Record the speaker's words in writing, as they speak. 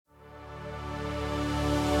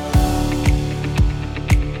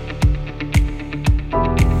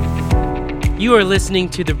You are listening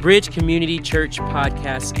to the Bridge Community Church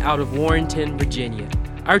podcast out of Warrenton, Virginia.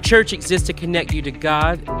 Our church exists to connect you to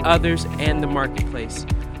God, others, and the marketplace.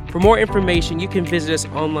 For more information, you can visit us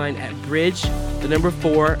online at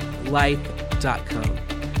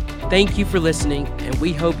bridge4life.com. Thank you for listening, and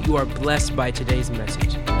we hope you are blessed by today's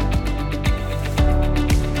message.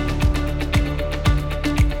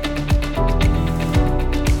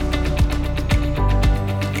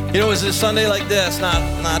 You know, it was a Sunday like this,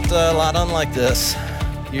 not a lot unlike this.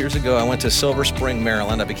 Years ago, I went to Silver Spring,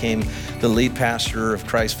 Maryland. I became the lead pastor of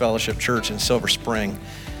Christ Fellowship Church in Silver Spring.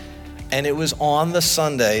 And it was on the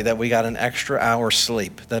Sunday that we got an extra hour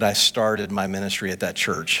sleep that I started my ministry at that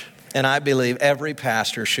church. And I believe every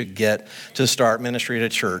pastor should get to start ministry at a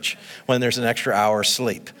church when there's an extra hour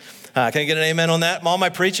sleep. Can I get an amen on that? All my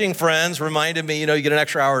preaching friends reminded me, you get an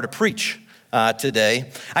extra hour to preach.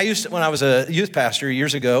 Today. When I was a youth pastor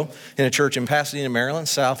years ago in a church in Pasadena, Maryland,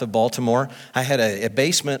 south of Baltimore, I had a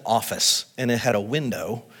basement office, and it had a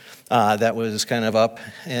window that was kind of up,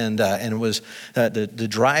 and it was the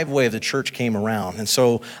driveway of the church came around. And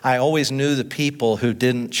so I always knew the people who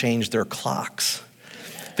didn't change their clocks,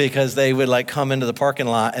 because they would come into the parking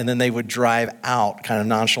lot and then they would drive out kind of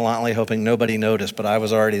nonchalantly, hoping nobody noticed, but I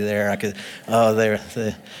was already there. They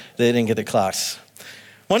didn't get the clocks.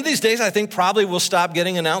 One of these days, I think probably we'll stop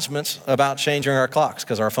getting announcements about changing our clocks,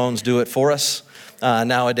 because our phones do it for us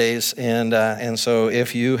nowadays. And so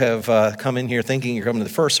if you have come in here thinking you're coming to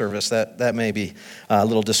the first service, that may be a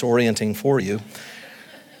little disorienting for you.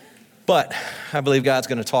 But I believe God's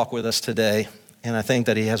going to talk with us today, and I think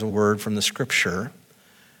that he has a word from the scripture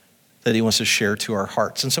that he wants to share to our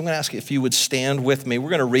hearts. And so I'm going to ask you if you would stand with me.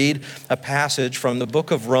 We're going to read a passage from the book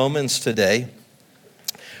of Romans today.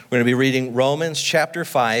 We're going to be reading Romans chapter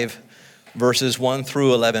 5, verses 1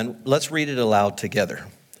 through 11. Let's read it aloud together.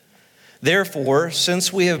 Therefore,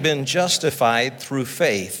 since we have been justified through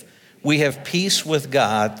faith, we have peace with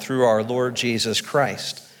God through our Lord Jesus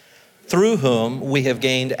Christ, through whom we have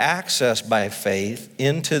gained access by faith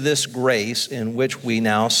into this grace in which we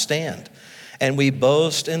now stand, and we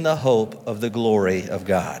boast in the hope of the glory of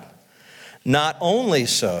God. Not only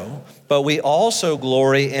so, but we also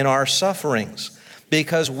glory in our sufferings,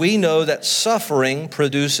 because we know that suffering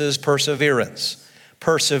produces perseverance,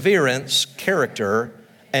 perseverance, character,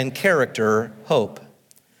 and character, hope.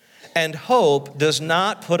 And hope does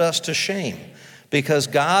not put us to shame, because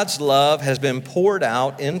God's love has been poured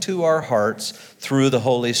out into our hearts through the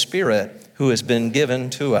Holy Spirit who has been given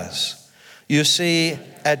to us. You see,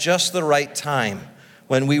 at just the right time,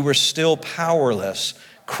 when we were still powerless,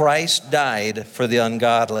 Christ died for the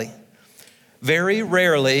ungodly. Very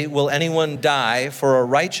rarely will anyone die for a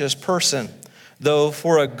righteous person, though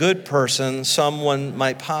for a good person, someone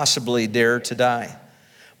might possibly dare to die.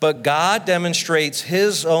 But God demonstrates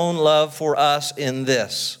his own love for us in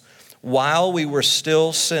this: while we were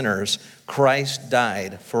still sinners, Christ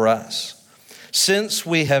died for us. Since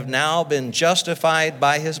we have now been justified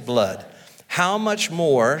by his blood, how much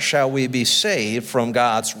more shall we be saved from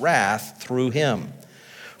God's wrath through him?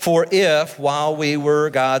 For if, while we were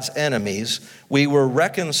God's enemies, we were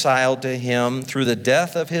reconciled to him through the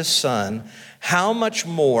death of his Son, how much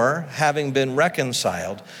more, having been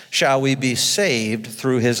reconciled, shall we be saved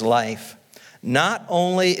through his life? Not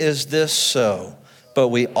only is this so, but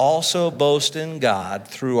we also boast in God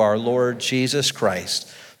through our Lord Jesus Christ,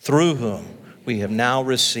 through whom we have now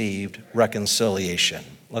received reconciliation.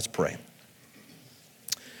 Let's pray.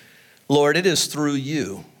 Lord, it is through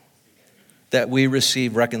you that we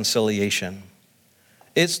receive reconciliation.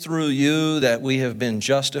 It's through you that we have been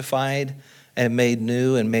justified and made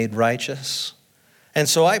new and made righteous. And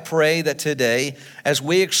so I pray that today, as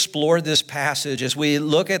we explore this passage, as we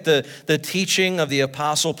look at the teaching of the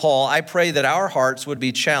Apostle Paul, I pray that our hearts would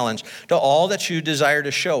be challenged to all that you desire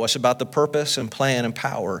to show us about the purpose and plan and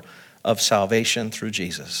power of salvation through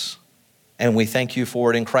Jesus. And we thank you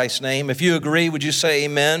for it in Christ's name. If you agree, would you say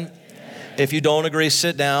amen? Amen. If you don't agree,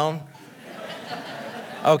 sit down.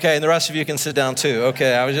 Okay, and the rest of you can sit down too.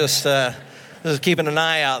 Okay, I was just keeping an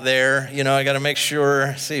eye out there. I got to make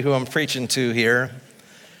sure, see who I'm preaching to here.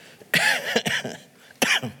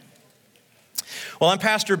 Well, I'm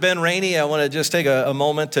Pastor Ben Rainey. I want to just take a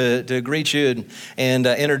moment to greet you and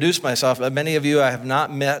introduce myself. Many of you I have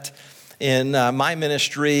not met. In my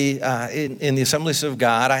ministry in the Assemblies of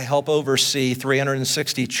God, I help oversee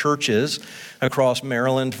 360 churches across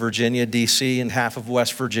Maryland, Virginia, D.C., and half of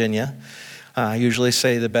West Virginia. I usually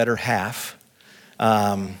say the better half,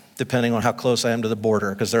 depending on how close I am to the border,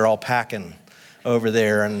 because they're all packing over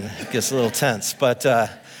there and it gets a little tense. But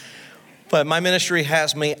But my ministry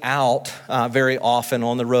has me out very often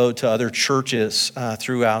on the road to other churches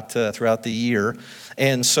throughout the year.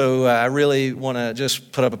 And so I really want to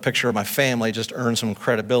just put up a picture of my family, just earn some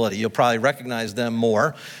credibility. You'll probably recognize them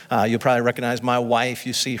more. You'll probably recognize my wife.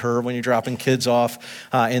 You see her when you're dropping kids off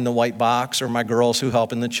in the white box, or my girls who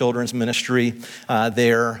help in the children's ministry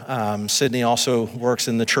there. Sydney also works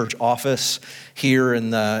in the church office here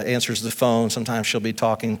and answers the phone. Sometimes she'll be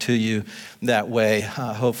talking to you that way,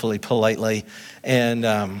 hopefully politely.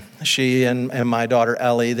 And she and my daughter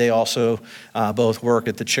Ellie, they also both work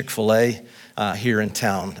at the Chick-fil-A here in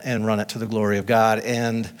town and run it to the glory of God.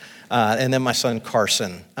 And then my son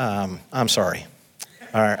Carson. I'm sorry.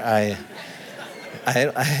 All right,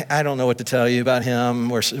 I don't know what to tell you about him.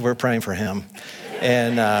 We're praying for him,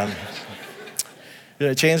 and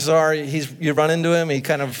chances are you run into him. He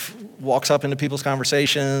kind of walks up into people's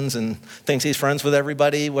conversations and thinks he's friends with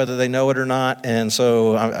everybody, whether they know it or not. And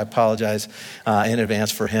so I apologize in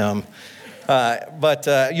advance for him.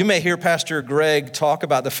 But you may hear Pastor Greg talk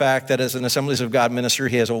about the fact that as an Assemblies of God minister,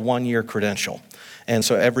 he has a 1-year credential. And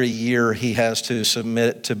so every year he has to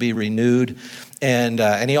submit to be renewed. And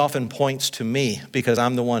he often points to me because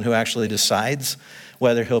I'm the one who actually decides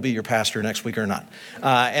whether he'll be your pastor next week or not.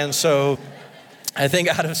 And so I think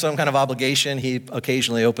out of some kind of obligation, he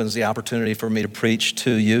occasionally opens the opportunity for me to preach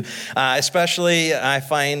to you. Especially, I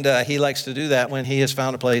find he likes to do that when he has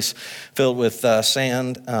found a place filled with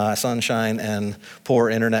sand, sunshine, and poor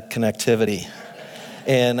internet connectivity.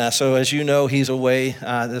 And so as you know, he's away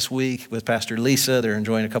this week with Pastor Lisa. They're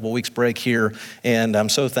enjoying a couple weeks break here. And I'm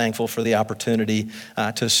so thankful for the opportunity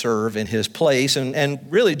to serve in his place and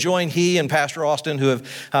really join he and Pastor Austin, who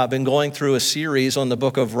have been going through a series on the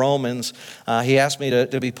book of Romans. He asked me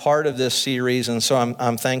to be part of this series, and so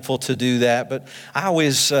I'm thankful to do that. But I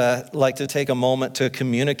always like to take a moment to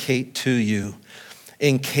communicate to you,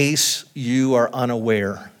 in case you are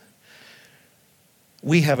unaware.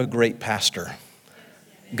 We have a great pastor.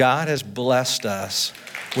 God has blessed us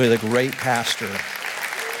with a great pastor.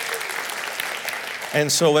 And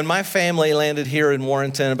so when my family landed here in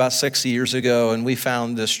Warrenton about 6 years ago, and we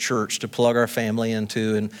found this church to plug our family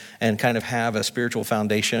into and kind of have a spiritual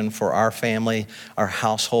foundation for our family, our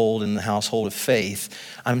household, and the household of faith,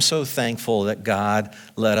 I'm so thankful that God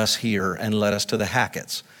led us here and led us to the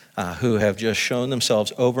Hackett's, who have just shown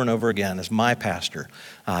themselves over and over again as my pastor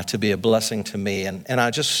to be a blessing to me. And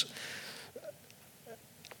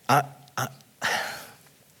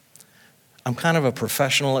I'm kind of a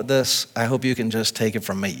professional at this. I hope you can just take it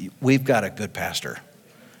from me. We've got a good pastor,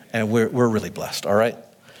 and we're really blessed, all right?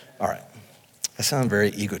 All right. I sound very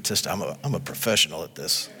egotistic. I'm a professional at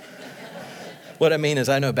this. What I mean is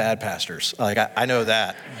I know bad pastors. Like, I know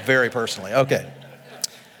that very personally. Okay.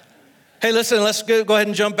 Hey, listen, let's go ahead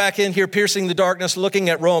and jump back in here, piercing the darkness, looking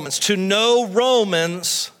at Romans. To know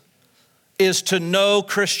Romans is to know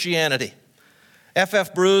Christianity.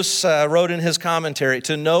 F.F. Bruce wrote in his commentary,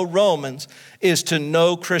 to know Romans is to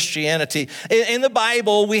know Christianity. In the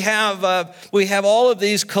Bible, we have all of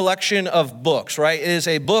these collection of books, right? It is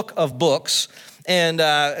a book of books. And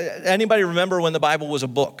anybody remember when the Bible was a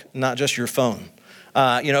book, not just your phone?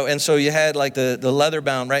 And so you had like the leather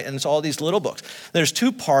bound, right? And it's all these little books. There's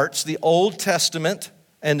two parts, the Old Testament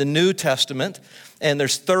and the New Testament. And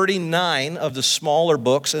there's 39 of the smaller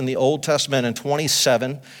books in the Old Testament and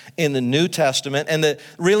 27 in the New Testament. And the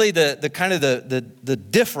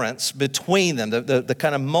difference between them, the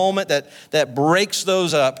kind of moment that breaks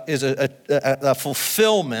those up is a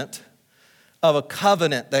fulfillment of a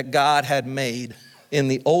covenant that God had made in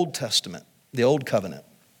the Old Testament, the Old Covenant.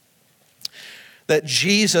 That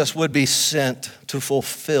Jesus would be sent to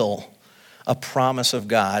fulfill a promise of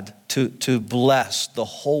God to bless the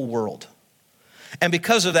whole world. And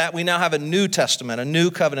because of that, we now have a New Testament, a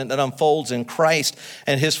new covenant that unfolds in Christ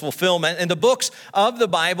and his fulfillment. And the books of the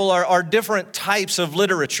Bible are different types of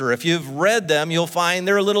literature. If you've read them, you'll find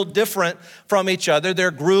they're a little different from each other.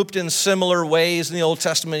 They're grouped in similar ways. In the Old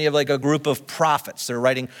Testament, you have like a group of prophets. They're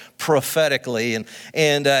writing prophetically. And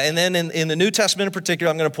then in the New Testament in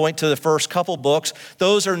particular, I'm going to point to the first couple books.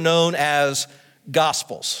 Those are known as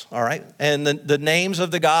Gospels, all right? And the names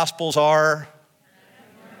of the Gospels are...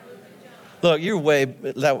 Look,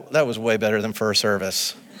 that was way better than first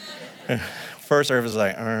service. First service is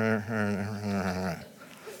like,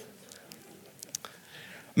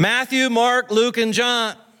 Matthew, Mark, Luke, and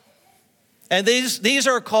John. And these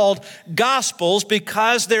are called Gospels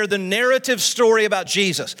because they're the narrative story about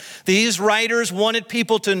Jesus. These writers wanted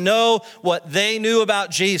people to know what they knew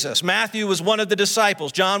about Jesus. Matthew was one of the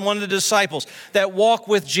disciples. John, one of the disciples that walked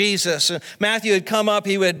with Jesus. Matthew had come up.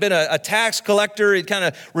 He had been a tax collector. He'd kind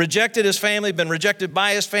of rejected his family, been rejected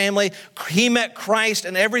by his family. He met Christ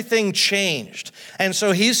and everything changed. And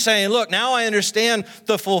so he's saying, look, now I understand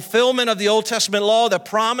the fulfillment of the Old Testament law, the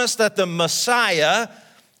promise that the Messiah,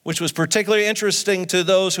 which was particularly interesting to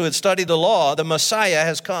those who had studied the law, the Messiah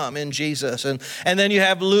has come in Jesus. And then you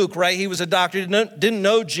have Luke, right? He was a doctor, didn't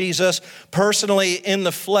know Jesus personally in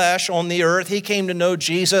the flesh on the earth. He came to know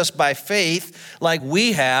Jesus by faith like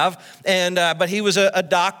we have. But he was a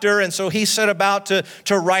doctor, and so he set about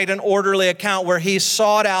to write an orderly account where he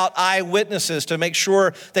sought out eyewitnesses to make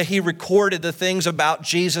sure that he recorded the things about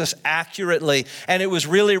Jesus accurately. And it was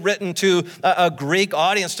really written to a Greek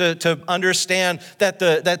audience to understand that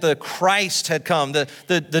the Christ had come,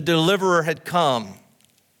 the deliverer had come.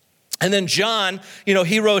 And then John,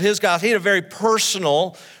 he wrote his gospel. He had a very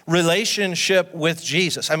personal relationship with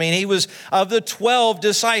Jesus. I mean, he was, of the 12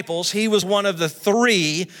 disciples, he was one of the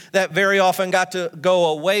 3 that very often got to go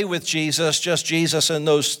away with Jesus, just Jesus and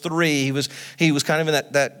those 3. He was kind of in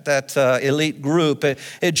that elite group.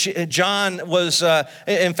 John was,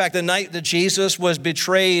 in fact, the night that Jesus was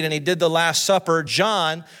betrayed and he did the Last Supper,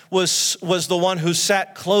 John was the one who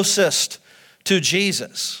sat closest to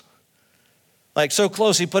Jesus. Like so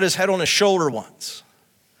close, he put his head on his shoulder once.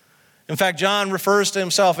 In fact, John refers to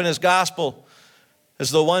himself in his gospel as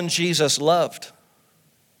the one Jesus loved,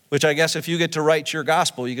 which I guess if you get to write your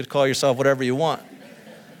gospel, you get to call yourself whatever you want.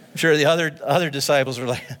 I'm sure the other disciples were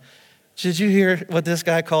like, did you hear what this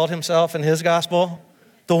guy called himself in his gospel?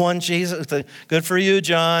 The one Jesus. Good for you,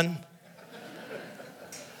 John.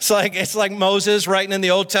 It's like Moses writing in the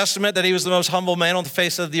Old Testament that he was the most humble man on the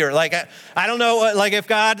face of the earth. Like, I don't know, like if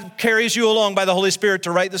God carries you along by the Holy Spirit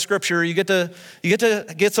to write the scripture, you get to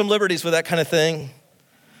get some liberties with that kind of thing.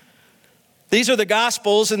 These are the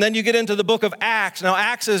Gospels, and then you get into the book of Acts. Now,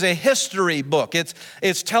 Acts is a history book.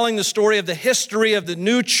 It's telling the story of the history of the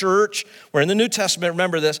new church. We're in the New Testament,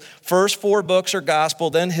 remember this. First 4 books are gospel,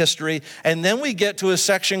 then history, and then we get to a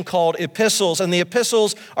section called epistles, and the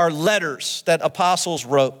epistles are letters that apostles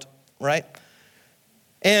wrote, right?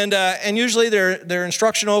 And usually they're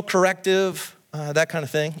instructional, corrective, that kind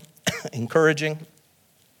of thing, encouraging.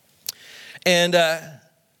 And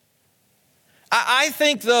I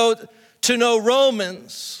think, though, to know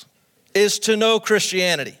Romans is to know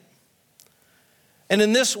Christianity. And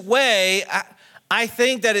in this way, I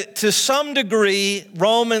think that to some degree,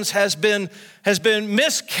 Romans has been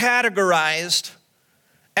miscategorized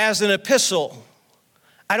as an epistle.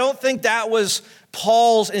 I don't think that was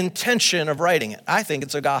Paul's intention of writing it. I think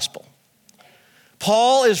it's a gospel.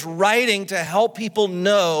 Paul is writing to help people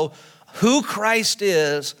know who Christ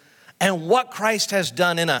is and what Christ has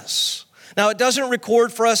done in us. Now, it doesn't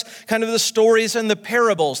record for us kind of the stories and the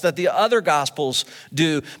parables that the other Gospels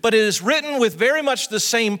do, but it is written with very much the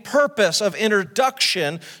same purpose of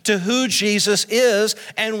introduction to who Jesus is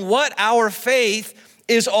and what our faith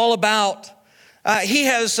is all about. He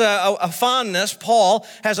has a fondness, Paul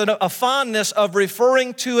has a fondness of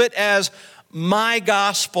referring to it as my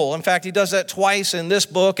gospel. In fact, he does that twice in this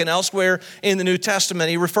book and elsewhere in the New Testament.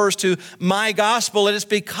 He refers to my gospel, and it's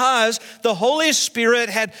because the Holy Spirit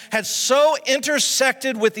had so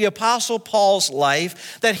intersected with the Apostle Paul's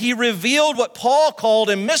life that he revealed what Paul called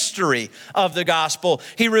a mystery of the gospel.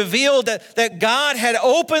 He revealed that God had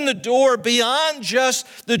opened the door beyond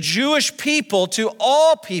just the Jewish people to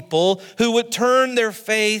all people who would turn their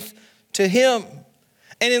faith to him.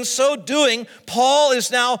 And in so doing, Paul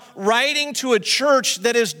is now writing to a church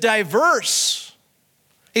that is diverse.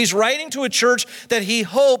 He's writing to a church that he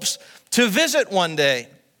hopes to visit one day.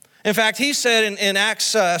 In fact, he said in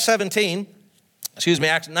Acts 19,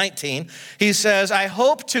 he says, I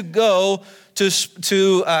hope to go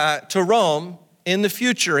to Rome in the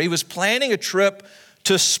future. He was planning a trip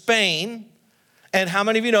to Spain. And how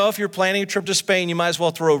many of you know if you're planning a trip to Spain, you might as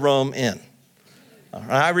well throw Rome in?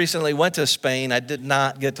 I recently went to Spain. I did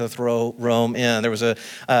not get to throw Rome in. There was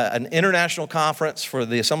an international conference for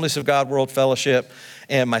the Assemblies of God World Fellowship,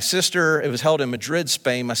 and my sister, it was held in Madrid,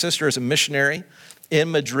 Spain. My sister is a missionary in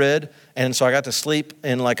Madrid, and so I got to sleep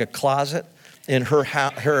in like a closet in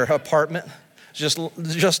her apartment,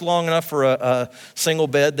 just long enough for a single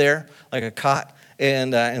bed there, like a cot.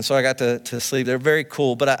 And so I got to sleep there. Very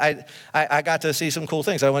cool. But I got to see some cool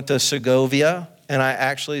things. I went to Segovia, and I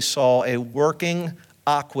actually saw a working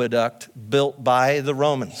aqueduct built by the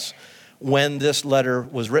Romans when this letter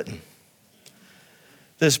was written.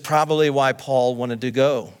 This is probably why Paul wanted to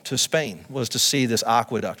go to Spain, was to see this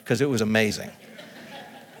aqueduct, because it was amazing.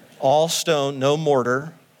 All stone, no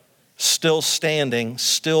mortar, still standing,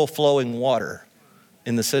 still flowing water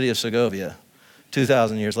in the city of Segovia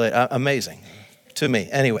 2,000 years later. Amazing to me.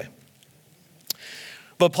 Anyway.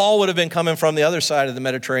 But Paul would have been coming from the other side of the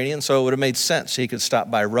Mediterranean, so it would have made sense. He could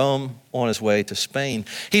stop by Rome on his way to Spain.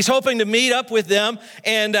 He's hoping to meet up with them,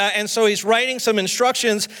 and so he's writing some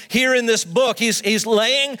instructions here in this book. He's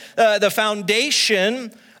laying the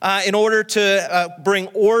foundation in order to bring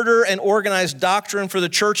order and organized doctrine for the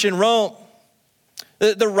church in Rome.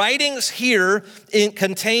 The writings here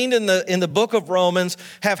contained in the book of Romans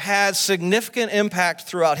have had significant impact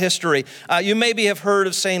throughout history. You maybe have heard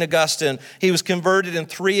of St. Augustine. He was converted in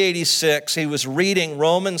 386. He was reading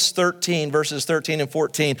Romans 13, verses 13 and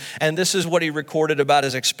 14, and this is what he recorded about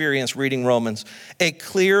his experience reading Romans. A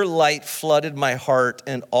clear light flooded my heart,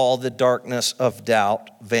 and all the darkness of doubt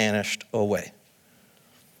vanished away.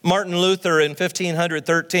 Martin Luther in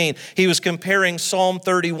 1513, he was comparing Psalm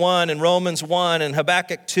 31 and Romans 1 and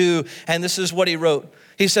Habakkuk 2, and this is what he wrote.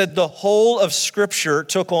 He said, the whole of Scripture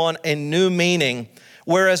took on a new meaning,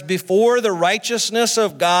 whereas before the righteousness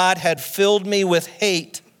of God had filled me with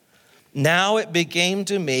hate, now it became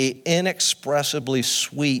to me inexpressibly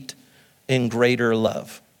sweet in greater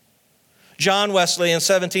love. John Wesley in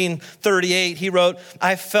 1738, he wrote,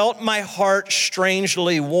 I felt my heart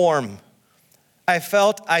strangely warm. I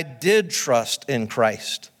felt I did trust in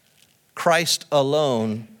Christ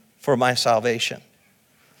alone for my salvation.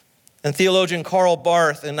 And theologian Karl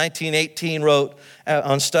Barth in 1918 wrote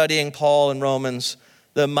on studying Paul in Romans,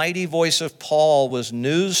 the mighty voice of Paul was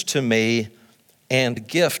news to me and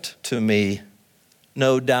gift to me,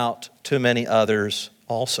 no doubt to many others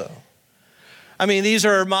also. I mean, these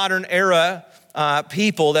are modern era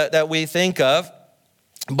people that we think of.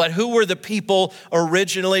 But who were the people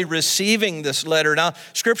originally receiving this letter? Now,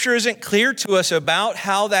 Scripture isn't clear to us about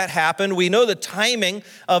how that happened. We know the timing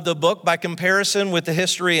of the book by comparison with the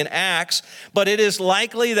history in Acts, but it is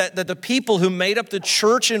likely that the people who made up the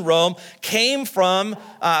church in Rome came from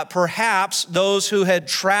perhaps those who had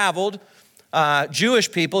traveled,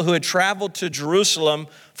 Jewish people who had traveled to Jerusalem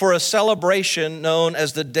for a celebration known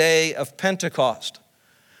as the Day of Pentecost,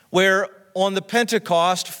 where on the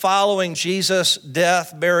Pentecost, following Jesus'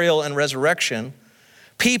 death, burial, and resurrection,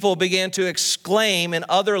 people began to exclaim in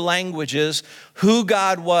other languages who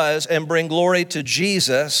God was and bring glory to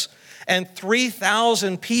Jesus. And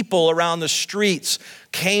 3,000 people around the streets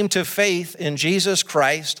came to faith in Jesus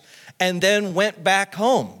Christ and then went back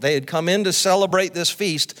home. They had come in to celebrate this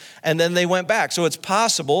feast, and then they went back. So it's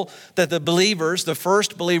possible that the believers, the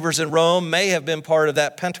first believers in Rome, may have been part of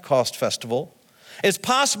that Pentecost festival. It's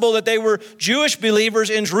possible that they were Jewish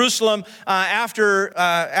believers in Jerusalem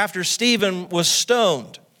after Stephen was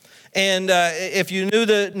stoned. And if you knew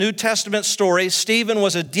the New Testament story, Stephen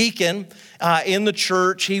was a deacon in the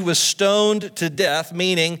church. He was stoned to death,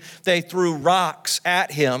 meaning they threw rocks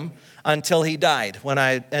at him until he died.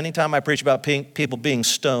 Anytime I preach about people being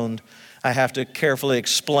stoned, I have to carefully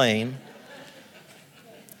explain.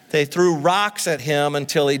 They threw rocks at him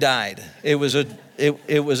until he died. It was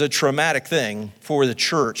a traumatic thing for the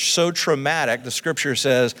church. So traumatic, the scripture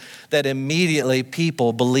says, that immediately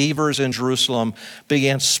people, believers in Jerusalem,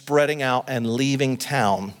 began spreading out and leaving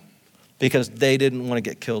town because they didn't want to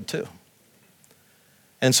get killed too.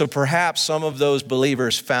 And so perhaps some of those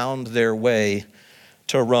believers found their way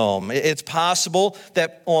to Rome. It's possible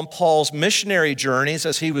that on Paul's missionary journeys,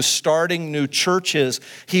 as he was starting new churches,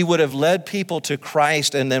 he would have led people to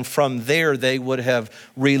Christ, and then from there they would have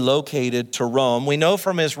relocated to Rome. We know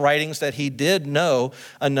from his writings that he did know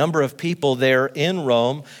a number of people there in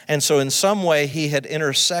Rome, and so in some way he had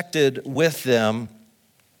intersected with them,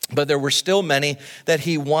 but there were still many that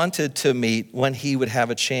he wanted to meet when he would have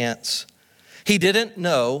a chance. He didn't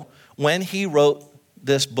know when he wrote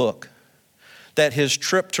this book that his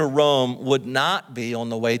trip to Rome would not be on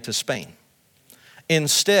the way to Spain.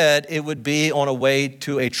 Instead, it would be on a way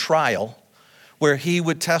to a trial where he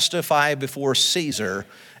would testify before Caesar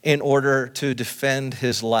in order to defend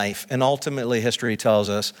his life. And ultimately, history tells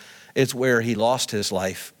us it's where he lost his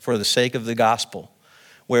life for the sake of the gospel,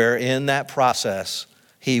 where in that process,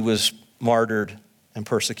 he was martyred and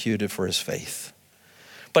persecuted for his faith.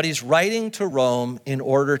 But he's writing to Rome in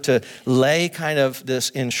order to lay kind of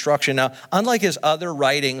this instruction. Now, unlike his other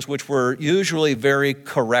writings, which were usually very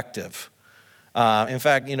corrective. In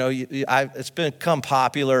fact, it's become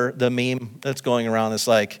popular, the meme that's going around. It's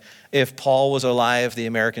like, if Paul was alive, the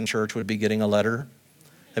American church would be getting a letter.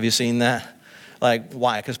 Have you seen that? Like,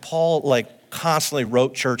 why? Because Paul constantly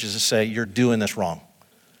wrote churches to say, you're doing this wrong.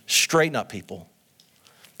 Straighten up, people.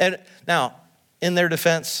 And now, in their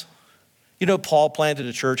defense, you know, Paul planted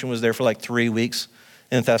a church and was there for like 3 weeks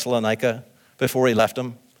in Thessalonica before he left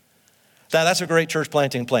them. Now, that's a great church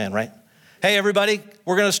planting plan, right? Hey, everybody,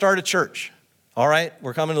 we're going to start a church. All right,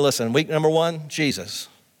 we're coming to listen. Week number 1, Jesus.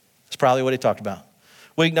 That's probably what he talked about.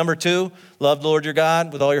 Week number 2, love the Lord your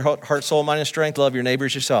God with all your heart, soul, mind, and strength. Love your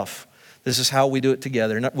neighbors yourself. This is how we do it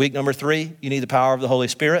together. Week number 3, you need the power of the Holy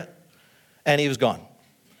Spirit. And he was gone.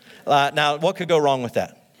 Now, what could go wrong with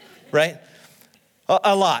that, right?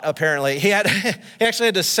 A lot, apparently. He actually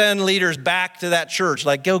had to send leaders back to that church,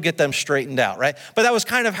 like go get them straightened out, right? But that was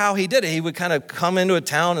kind of how he did it. He would kind of come into a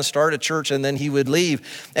town and start a church, and then he would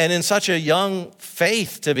leave. And in such a young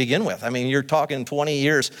faith to begin with, I mean, you're talking 20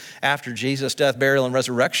 years after Jesus' death, burial, and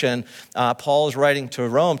resurrection, Paul is writing to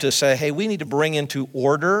Rome to say, hey, we need to bring into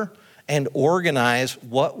order and organize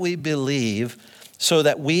what we believe so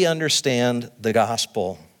that we understand the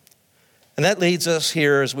gospel. And that leads us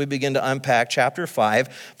here as we begin to unpack chapter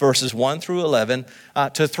 5, verses 1 through 11,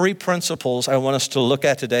 to 3 principles I want us to look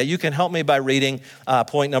at today. You can help me by reading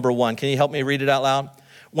point number 1. Can you help me read it out loud?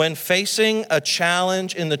 When facing a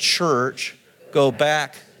challenge in the church, go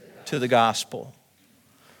back to the gospel.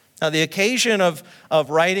 Now, the occasion of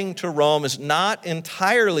writing to Rome is not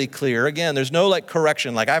entirely clear. Again, there's no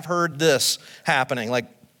correction. I've heard this happening,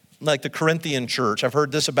 like the Corinthian church. I've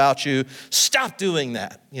heard this about you. Stop doing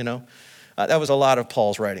that, you know. That was a lot of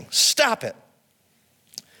Paul's writing. Stop it.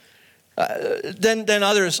 Then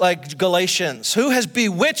others like Galatians. Who has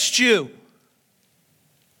bewitched you?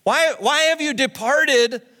 Why have you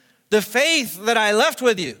departed the faith that I left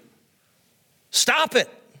with you? Stop it.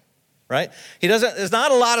 Right? There's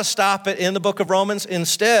not a lot of stop it in the book of Romans.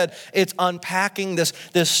 Instead, it's unpacking this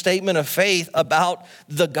statement of faith about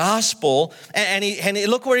the gospel. And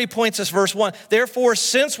look where he points us, verse 1. Therefore,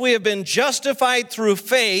 since we have been justified through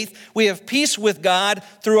faith, we have peace with God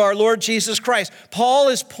through our Lord Jesus Christ. Paul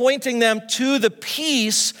is pointing them to the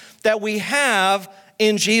peace that we have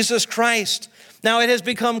in Jesus Christ. Now, it has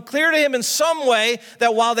become clear to him in some way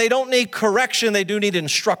that while they don't need correction, they do need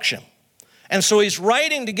instruction. And so he's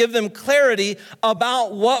writing to give them clarity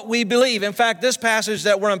about what we believe. In fact, this passage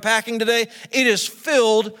that we're unpacking today, it is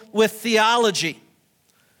filled with theology.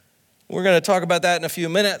 We're going to talk about that in a few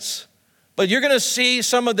minutes. But you're going to see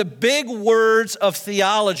some of the big words of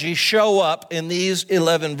theology show up in these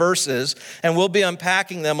 11 verses, and we'll be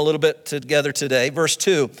unpacking them a little bit together today. Verse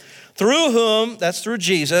 2, through whom, that's through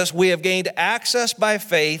Jesus, we have gained access by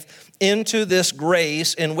faith into this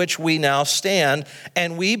grace in which we now stand,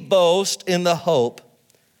 and we boast in the hope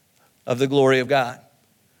of the glory of God.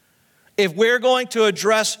 If we're going to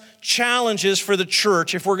address challenges for the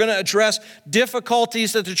church, if we're going to address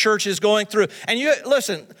difficulties that the church is going through, and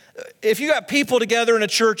listen, if you got people together in a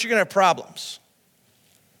church, you're going to have problems.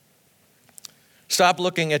 Stop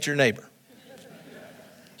looking at your neighbor.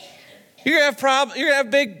 You're going to have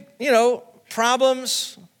big,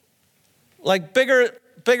 problems, like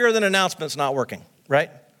bigger than announcements not working,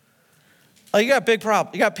 right? You got big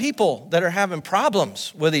problems. You got people that are having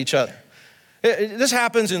problems with each other. This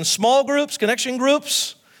happens in small groups, connection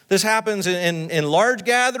groups. This happens in large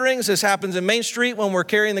gatherings. This happens in Main Street when we're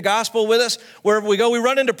carrying the gospel with us. Wherever we go, we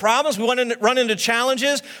run into problems. We run into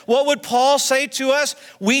challenges. What would Paul say to us?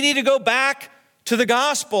 We need to go back to the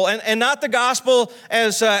gospel, and not the gospel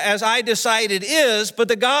as I decide it is, but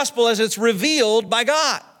the gospel as it's revealed by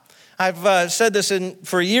God. I've said this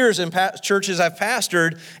for years in churches I've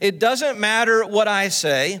pastored. It doesn't matter what I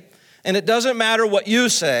say, and it doesn't matter what you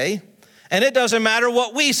say, and it doesn't matter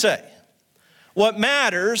what we say. What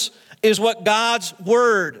matters is what God's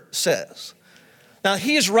word says. Now,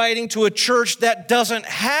 he's writing to a church that doesn't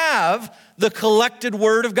have the collected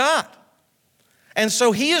word of God. And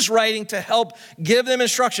so he is writing to help give them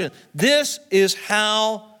instruction. This is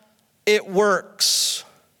how it works.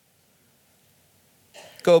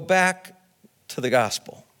 Go back to the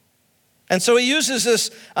gospel. And so he uses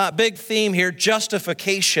this big theme here,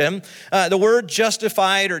 justification. The word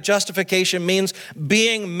justified or justification means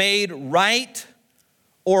being made right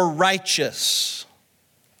or righteous.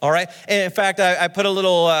 All right. And in fact, I put a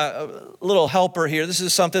little helper here. This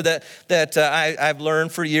is something that I've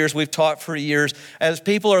learned for years. We've taught for years. As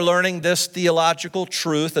people are learning this theological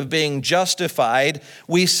truth of being justified,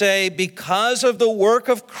 we say, because of the work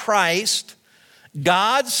of Christ,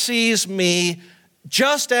 God sees me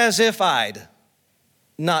just as if I'd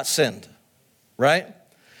not sinned, right?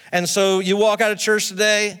 And so you walk out of church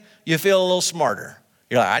today, you feel a little smarter.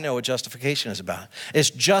 You're like, I know what justification is about. It's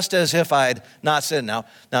just as if I'd not sinned. Now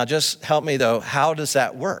just help me though, how does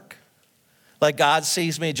that work? Like God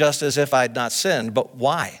sees me just as if I'd not sinned, but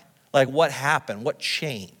why? Like what happened? What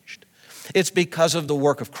changed? It's because of the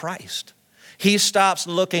work of Christ. He stops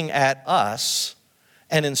looking at us,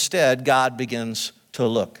 and instead God begins to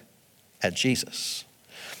look at Jesus.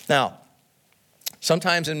 Now,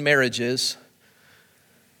 sometimes in marriages,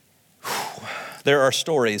 there are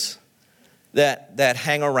stories that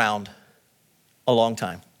hang around a long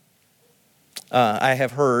time. I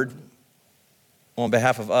have heard, on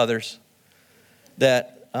behalf of others,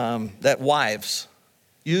 that wives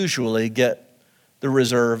usually get the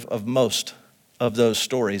reserve of most of those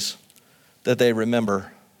stories that they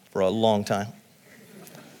remember for a long time.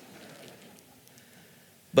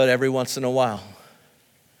 But every once in a while,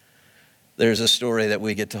 there's a story that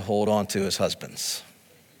we get to hold on to as husbands.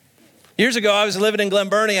 Years ago, I was living in Glen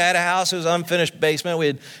Burnie. I had a house. It was an unfinished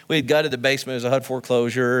basement. We had gutted the basement. It was a HUD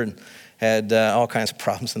foreclosure and had all kinds of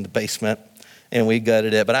problems in the basement. And we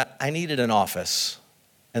gutted it. But I needed an office.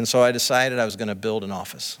 And so I decided I was going to build an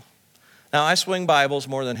office. Now, I swing Bibles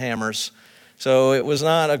more than hammers. So it was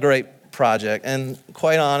not a great project. And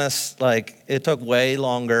quite honest, it took way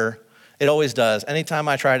longer. It always does. Anytime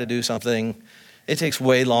I try to do something, it takes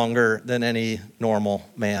way longer than any normal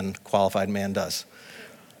man, qualified man does.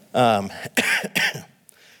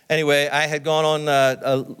 Anyway, I had gone on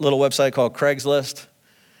a little website called Craigslist.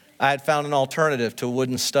 I had found an alternative to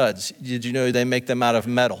wooden studs. Did you know they make them out of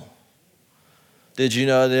metal? Did you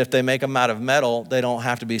know that if they make them out of metal, they don't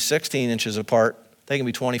have to be 16 inches apart? They can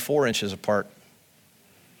be 24 inches apart.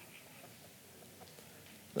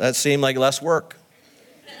 That seemed like less work.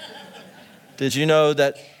 Did you know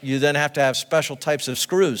that you then have to have special types of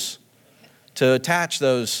screws to attach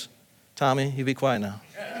those? Tommy, you be quiet now.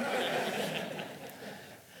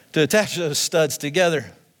 To attach those studs together.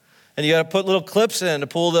 And you got to put little clips in to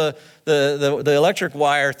pull the electric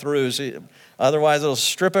wire through. So otherwise, it'll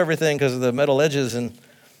strip everything because of the metal edges. And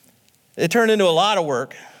it turned into a lot of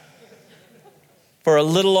work for a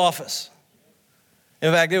little office.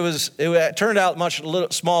 In fact, it turned out much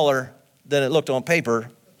smaller than it looked on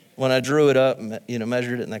paper when I drew it up and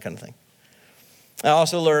measured it and that kind of thing. I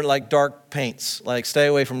also learned dark paints, stay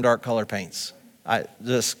away from dark color paints. I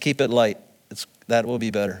just keep it light. That will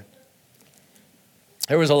be better.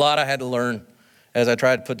 There was a lot I had to learn as I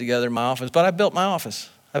tried to put together my office, but I built my office.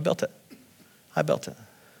 I built it. And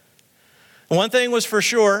one thing was for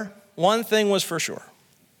sure.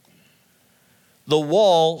 The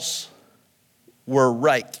walls were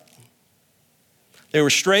right. They were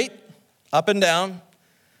straight, up and down,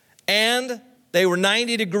 and they were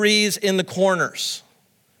 90 degrees in the corners.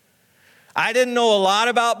 I didn't know a lot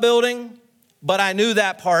about building, but I knew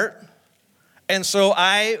that part. And so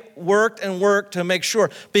I worked to make sure,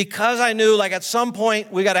 because I knew at some point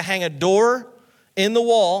we got to hang a door in the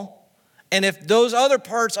wall. And if those other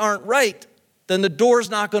parts aren't right, then the door's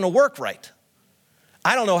not going to work right.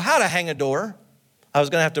 I don't know how to hang a door. I was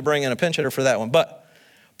going to have to bring in a pinch hitter for that one. But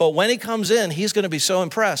when he comes in, he's going to be so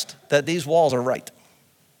impressed that these walls are right.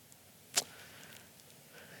 I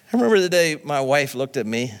remember the day my wife looked at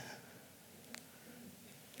me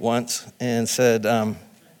once and said,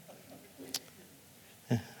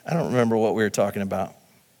 I don't remember what we were talking about.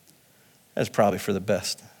 That's probably for the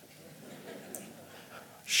best.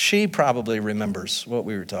 She probably remembers what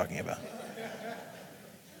we were talking about.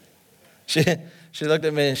 She looked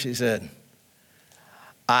at me and she said,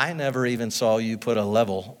 I never even saw you put a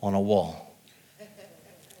level on a wall.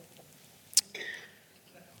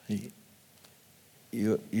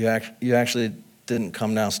 You actually didn't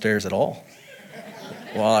come downstairs at all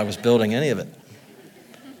while I was building any of it.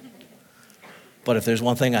 But if there's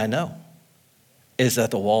one thing I know, is that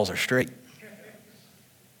the walls are straight.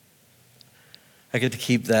 I get to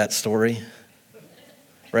keep that story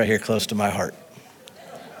right here close to my heart.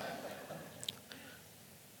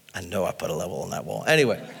 I know I put a level on that wall.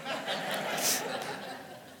 Anyway.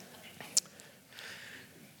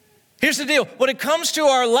 Here's the deal. When it comes to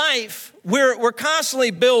our life, we're constantly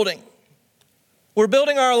building. We're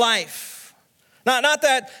building our life. Not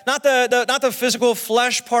the physical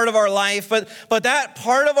flesh part of our life, but that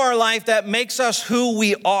part of our life that makes us who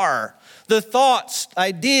we are. The thoughts,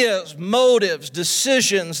 ideas, motives,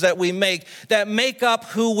 decisions that we make that make up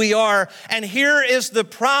who we are. And here is the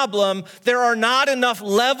problem. There are not enough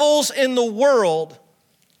levels in the world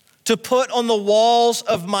to put on the walls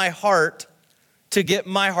of my heart to get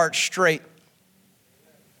my heart straight.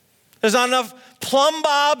 There's not enough plumb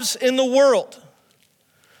bobs in the world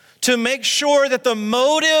to make sure that the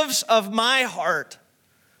motives of my heart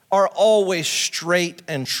are always straight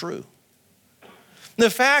and true. The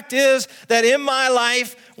fact is that in my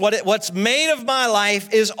life, what's made of my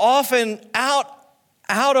life is often out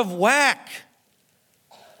of whack.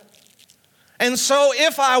 And so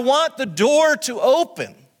if I want the door to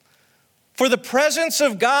open, For the presence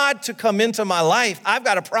of God to come into my life, I've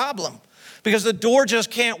got a problem because the door just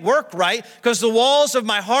can't work right because the walls of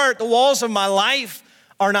my heart, the walls of my life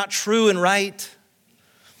are not true and right.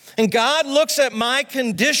 And God looks at my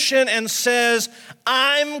condition and says,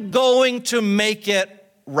 I'm going to make it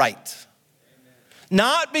right.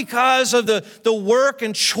 Not because of the work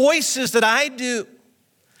and choices that I do,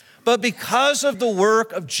 but because of the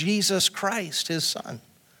work of Jesus Christ, his Son,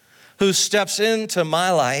 who steps into my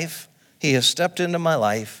life. He has stepped into my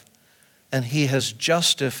life and he has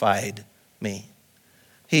justified me.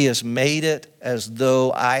 He has made it as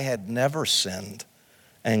though I had never sinned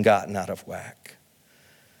and gotten out of whack.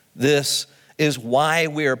 This is why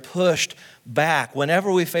we are pushed back.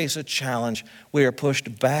 Whenever we face a challenge, we are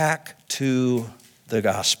pushed back to the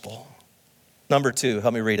gospel. Number 2,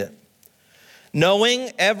 help me read it.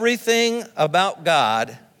 Knowing everything about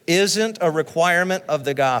God isn't a requirement of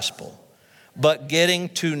the gospel, but getting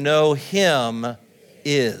to know him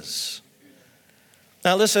is.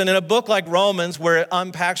 Now listen, in a book like Romans, where it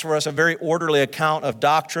unpacks for us a very orderly account of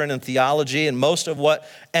doctrine and theology, and most of what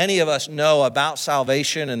any of us know about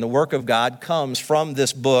salvation and the work of God comes from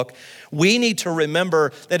this book, we need to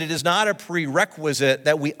remember that it is not a prerequisite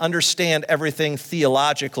that we understand everything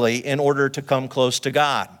theologically in order to come close to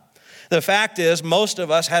God. The fact is, most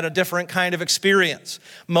of us had a different kind of experience.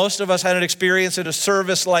 Most of us had an experience at a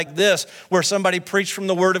service like this, where somebody preached from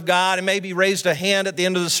the Word of God and maybe raised a hand at the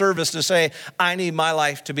end of the service to say, I need my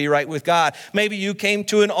life to be right with God. Maybe you came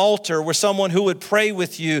to an altar with someone who would pray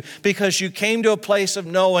with you because you came to a place of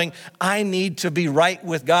knowing, I need to be right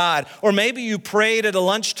with God. Or maybe you prayed at a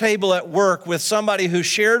lunch table at work with somebody who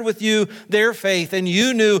shared with you their faith, and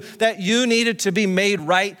you knew that you needed to be made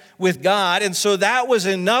right with God. And so that was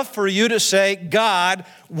enough for you to say, God,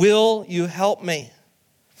 will you help me?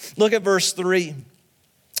 Look at verse 3.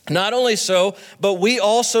 Not only so, but we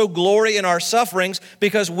also glory in our sufferings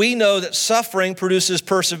because we know that suffering produces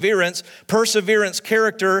perseverance, perseverance,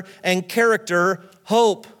 character, and character,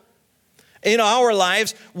 hope. In our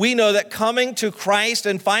lives, we know that coming to Christ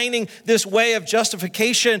and finding this way of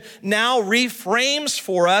justification now reframes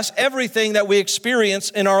for us everything that we experience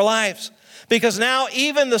in our lives. Because now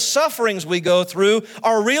even the sufferings we go through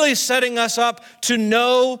are really setting us up to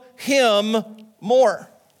know him more.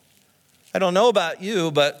 I don't know about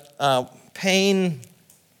you, but pain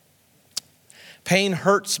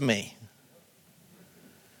hurts me.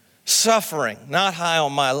 Suffering, not high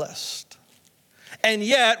on my list. And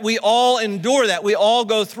yet we all endure that. We all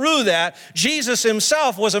go through that. Jesus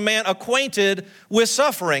himself was a man acquainted with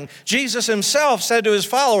suffering. Jesus himself said to his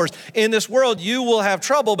followers, in this world you will have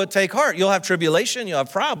trouble, but take heart. You'll have tribulation, you'll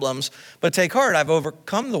have problems, but take heart. I've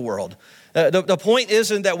overcome the world. The point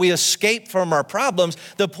isn't that we escape from our problems.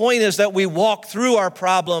 The point is that we walk through our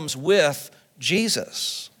problems with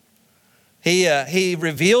Jesus. He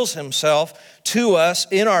reveals himself to us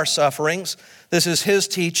in our sufferings. This is his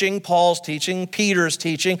teaching, Paul's teaching, Peter's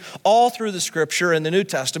teaching. All through the scripture in the New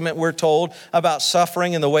Testament, we're told about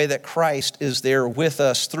suffering and the way that Christ is there with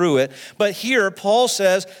us through it. But here, Paul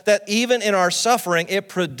says that even in our suffering, it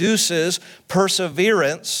produces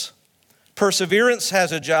perseverance. Perseverance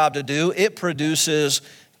has a job to do. It produces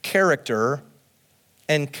character,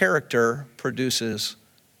 and character produces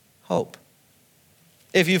hope.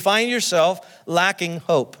 If you find yourself lacking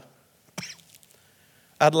hope,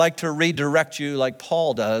 I'd like to redirect you, like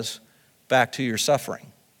Paul does, back to your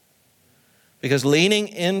suffering. Because leaning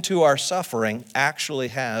into our suffering actually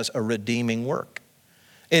has a redeeming work.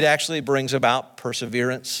 It actually brings about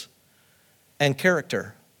perseverance and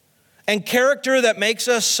character. And character that makes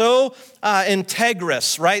us so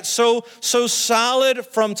integrous, right? So solid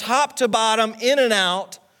from top to bottom, in and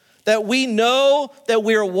out, that we know that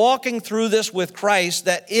we are walking through this with Christ,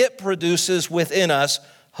 that it produces within us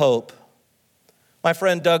hope. My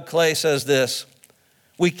friend Doug Clay says this: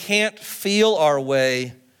 we can't feel our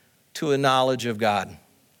way to a knowledge of God.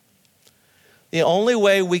 The only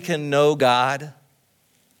way we can know God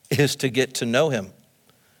is to get to know him,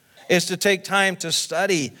 is to take time to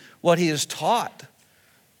study what he has taught,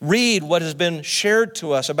 read what has been shared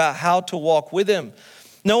to us about how to walk with him.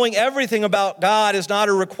 Knowing everything about God is not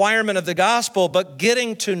a requirement of the gospel, but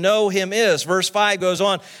getting to know him is. Verse 5 goes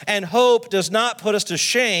on, and hope does not put us to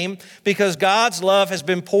shame because God's love has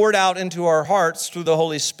been poured out into our hearts through the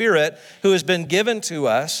Holy Spirit who has been given to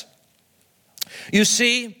us. You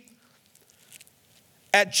see,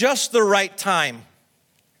 at just the right time.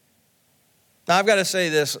 Now I've got to say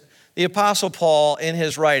this, the Apostle Paul in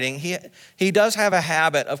his writing, he does have a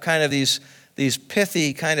habit of kind of these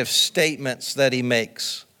pithy kind of statements that he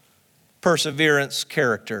makes. Perseverance,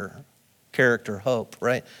 character, hope,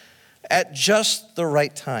 right? At just the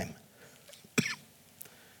right time.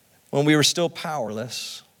 when we were still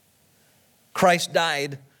powerless, Christ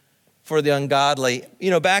died for the ungodly. You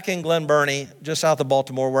know, back in Glen Burnie, just south of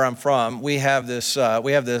Baltimore, where I'm from, we have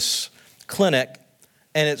this clinic,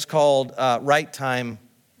 and it's called Right Time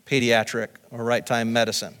Pediatric or Right Time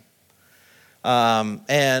Medicine.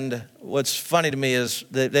 And what's funny to me is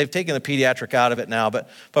that they've taken the pediatric out of it now, but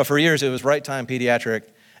for years it was Right Time Pediatric,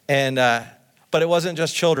 and but it wasn't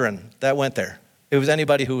just children that went there. It was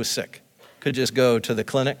anybody who was sick could just go to the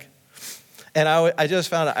clinic. And I just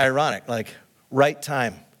found it ironic, like right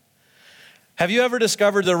time. Have you ever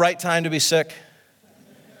discovered the right time to be sick?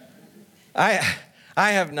 I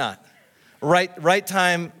have not. Right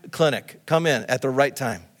time clinic, come in at the right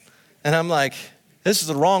time. And I'm like, this is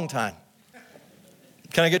the wrong time.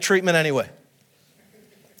 Can I get treatment anyway?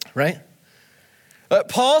 Right?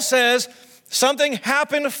 Paul says something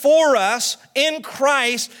happened for us in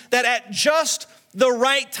Christ that at just the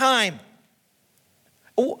right time,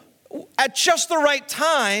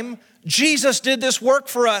 Jesus did this work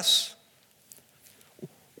for us.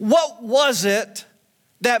 What was it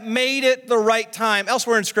that made it the right time?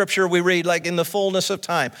 Elsewhere in Scripture, we read, like, in the fullness of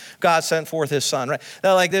time, God sent forth his Son, right?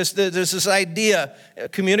 Now, like, there's this idea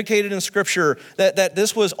communicated in Scripture that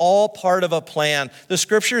this was all part of a plan. The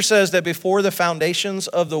Scripture says that before the foundations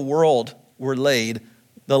of the world were laid,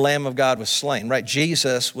 the Lamb of God was slain, right?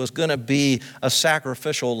 Jesus was going to be a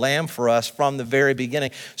sacrificial lamb for us from the very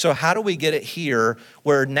beginning. So how do we get it here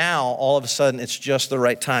where now, all of a sudden, it's just the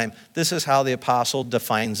right time? This is how the apostle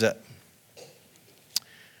defines it.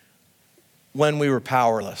 When we were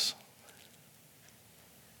powerless.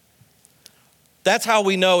 That's how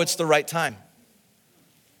we know it's the right time.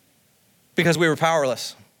 Because we were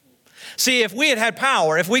powerless. See, if we had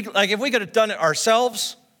power, if we could have done it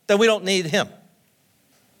ourselves, then we don't need him.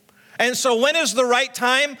 And so when is the right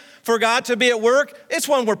time for God to be at work? It's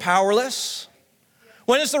when we're powerless.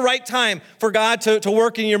 When is the right time for God to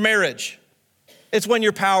work in your marriage? It's when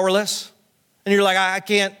you're powerless. And you're like, I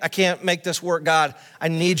can't make this work, God. I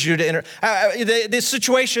need you to the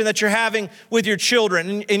situation that you're having with your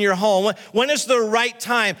children in your home. When is the right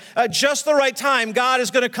time? Just the right time, God is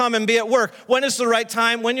going to come and be at work. When is the right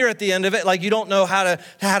time? When you're at the end of it, like you don't know how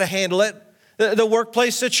to handle it. The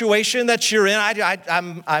workplace situation that you're in,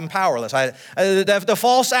 I'm powerless. The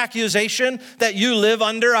false accusation that you live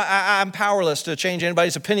under, I'm powerless to change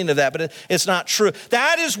anybody's opinion of that, but it's not true.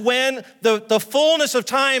 That is when the fullness of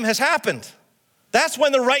time has happened. That's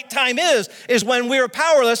when the right time is when we are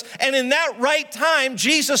powerless. And in that right time,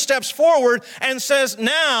 Jesus steps forward and says,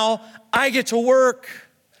 now I get to work.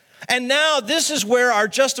 And now this is where our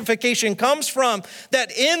justification comes from,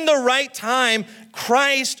 that in the right time,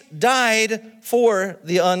 Christ died for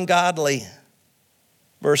the ungodly.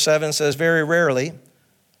 Verse 7 says, very rarely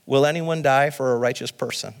will anyone die for a righteous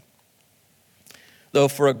person. Though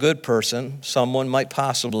for a good person, someone might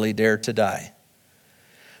possibly dare to die.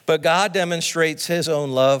 But God demonstrates his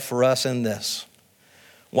own love for us in this.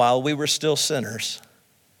 While we were still sinners,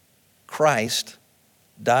 Christ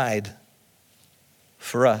died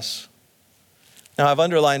for us. Now, I've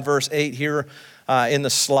underlined verse 8 here in the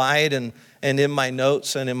slide and in my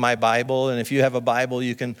notes and in my Bible. And if you have a Bible,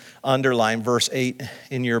 you can underline verse 8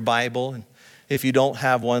 in your Bible. And if you don't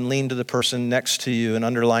have one, lean to the person next to you and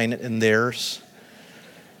underline it in theirs.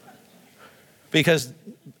 Because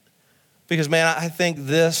man, I think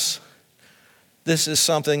this is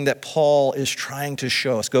something that Paul is trying to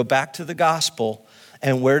show us. Go back to the gospel.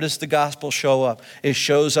 And where does the gospel show up? It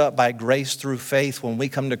shows up by grace through faith when we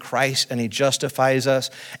come to Christ and he justifies us.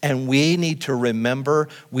 And we need to remember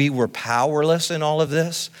we were powerless in all of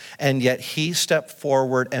this. And yet he stepped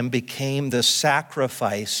forward and became the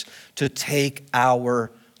sacrifice to take our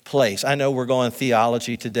place. I know we're going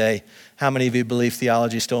theology today. How many of you believe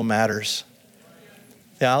theology still matters?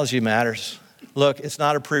 Theology matters. Look, it's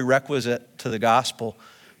not a prerequisite to the gospel,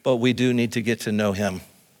 but we do need to get to know him.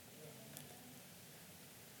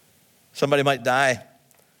 Somebody might die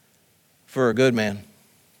for a good man.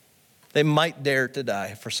 They might dare to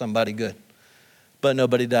die for somebody good, but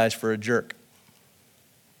nobody dies for a jerk.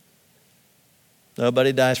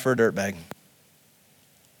 Nobody dies for a dirtbag.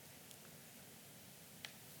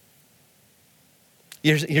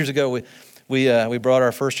 Years ago, we brought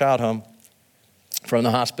our first child home from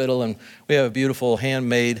the hospital, and we have a beautiful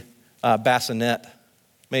handmade bassinet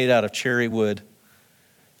made out of cherry wood,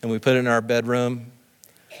 and we put it in our bedroom.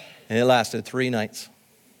 And it lasted 3 nights.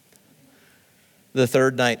 The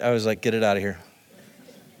third night, I was like, get it out of here.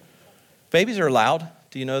 Babies are loud.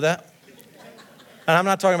 Do you know that? And I'm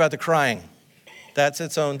not talking about the crying. That's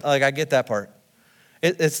its own, like, I get that part.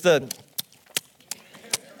 It's the...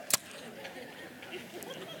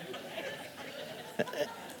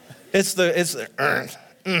 It's the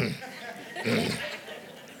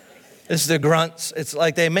It's the grunts. It's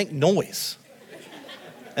like they make noise.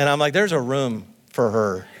 And I'm like, there's a room for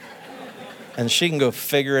her. And she can go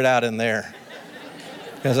figure it out in there.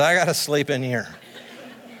 Because I got to sleep in here.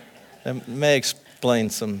 It may explain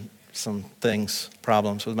some things,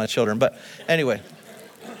 problems with my children. But anyway,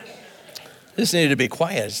 I just needed to be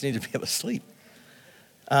quiet. I just needed to be able to sleep.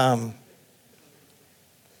 But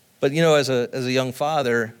you know, as a young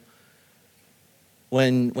father,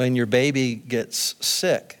 when your baby gets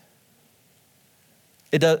sick,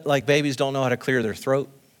 it does, like babies don't know how to clear their throat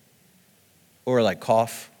or like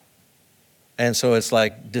cough. And so it's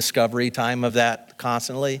like discovery time of that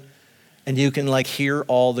constantly. And you can like hear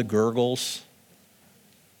all the gurgles.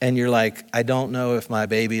 And you're like, I don't know if my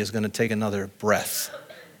baby is going to take another breath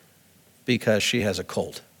because she has a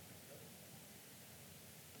cold.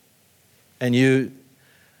 And you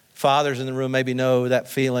fathers in the room maybe know that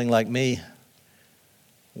feeling like me,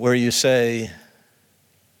 where you say,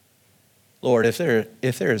 Lord, if there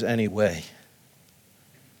is any way.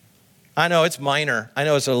 I know it's minor. I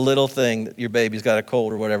know it's a little thing that your baby's got a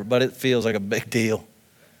cold or whatever, but it feels like a big deal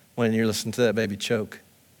when you're listening to that baby choke.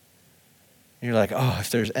 You're like, oh, if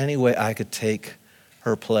there's any way I could take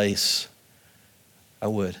her place, I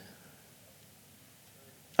would.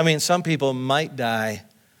 I mean, some people might die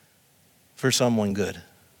for someone good,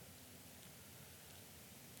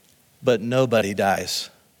 but nobody dies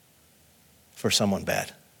for someone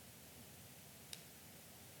bad.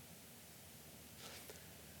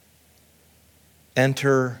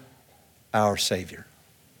 Enter our Savior.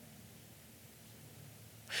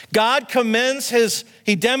 God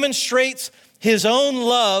he demonstrates his own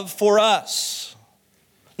love for us.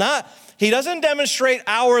 He doesn't demonstrate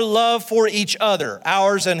our love for each other,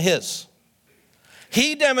 ours and his.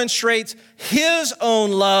 He demonstrates his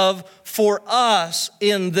own love for us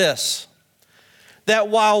in this, that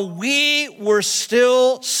while we were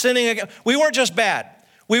still sinning, we weren't just bad.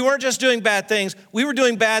 We weren't just doing bad things. We were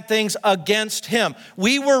doing bad things against him.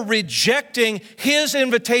 We were rejecting his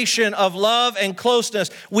invitation of love and closeness.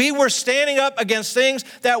 We were standing up against things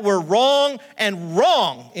that were wrong and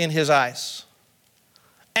wrong in his eyes.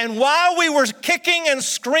 And while we were kicking and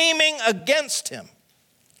screaming against him,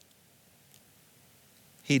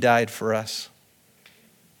 he died for us.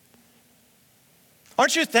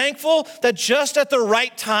 Aren't you thankful that just at the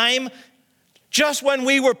right time, just when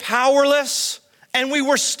we were powerless, and we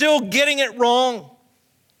were still getting it wrong,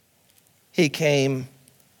 he came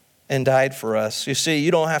and died for us. You see,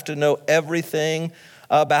 you don't have to know everything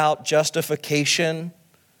about justification,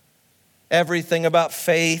 everything about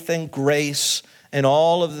faith and grace, and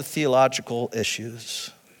all of the theological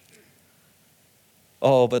issues.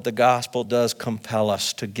 Oh, but the gospel does compel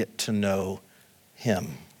us to get to know him.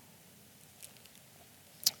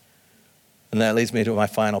 And that leads me to my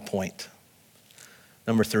final point.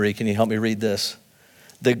 Number 3, can you help me read this?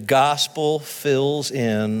 The gospel fills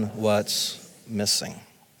in what's missing.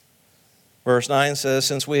 Verse 9 says,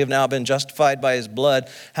 since we have now been justified by his blood,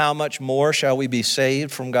 how much more shall we be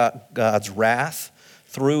saved from God's wrath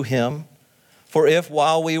through him? For if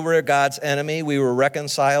while we were God's enemy, we were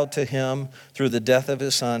reconciled to him through the death of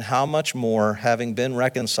his son, how much more, having been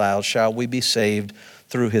reconciled, shall we be saved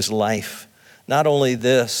through his life? Not only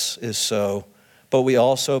this is so, but we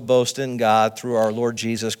also boast in God through our Lord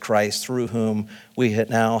Jesus Christ, through whom we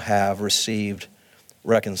now have received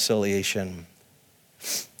reconciliation.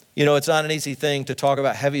 You know, it's not an easy thing to talk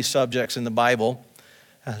about heavy subjects in the Bible.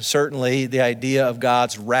 Certainly, the idea of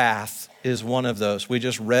God's wrath is one of those. We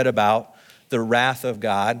just read about the wrath of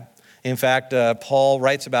God. In fact, Paul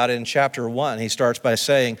writes about it in chapter 1. He starts by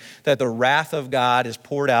saying that the wrath of God is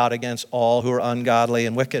poured out against all who are ungodly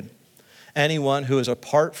and wicked. Anyone who is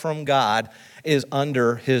apart from God is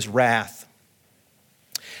under his wrath.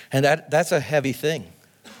 And that's a heavy thing.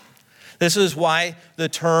 This is why the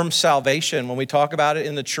term salvation, when we talk about it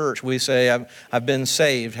in the church, we say, I've been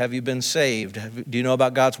saved. Have you been saved? Do you know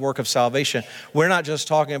about God's work of salvation? We're not just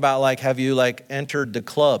talking about have you entered the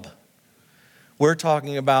club? We're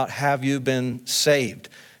talking about, have you been saved?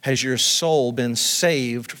 Has your soul been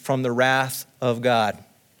saved from the wrath of God?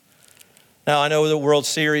 Now, I know the World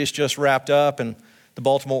Series just wrapped up and the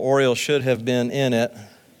Baltimore Orioles should have been in it.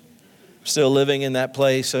 Still living in that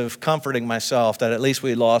place of comforting myself that at least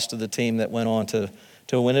we lost to the team that went on to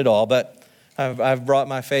win it all. But I've brought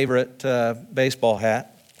my favorite baseball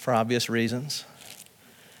hat for obvious reasons.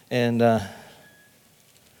 And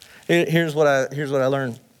here's what I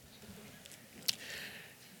learned.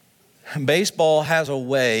 Baseball has a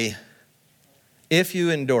way, if you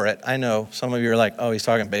endure it. I know some of you are like, oh, he's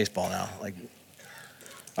talking baseball now.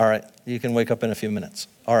 All right, you can wake up in a few minutes.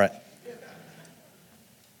 All right.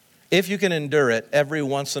 if you can endure it, every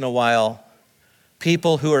once in a while,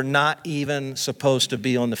 people who are not even supposed to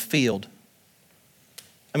be on the field,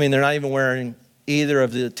 I mean, they're not even wearing either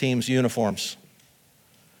of the team's uniforms.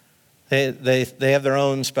 They have their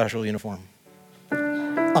own special uniform.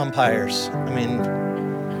 Umpires. I mean,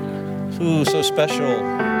 ooh, so special.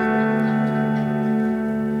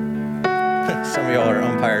 Some of y'all are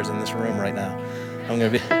umpires in this room right now. I'm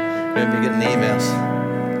going to be getting emails.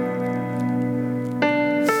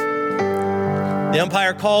 The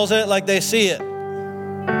umpire calls it like they see it.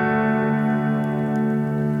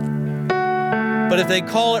 But if they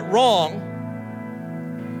call it wrong,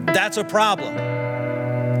 that's a problem.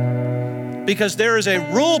 Because there is a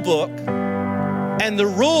rule book, and the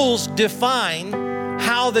rules define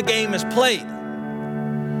how the game is played.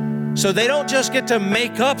 So they don't just get to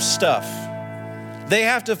make up stuff. They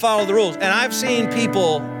have to follow the rules. And I've seen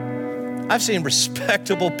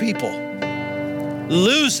respectable people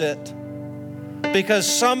lose it because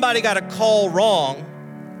somebody got a call wrong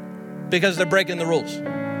because they're breaking the rules.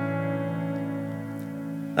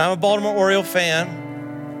 Now, I'm a Baltimore Oriole fan,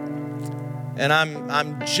 and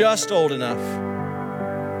I'm just old enough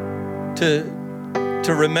to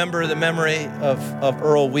remember the memory of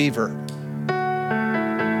Earl Weaver,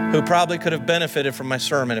 who probably could have benefited from my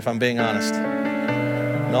sermon, if I'm being honest.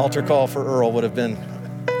 An altar call for Earl would have been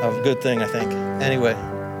a good thing, I think. Anyway,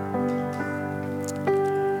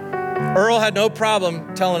 Earl had no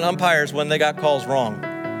problem telling umpires when they got calls wrong.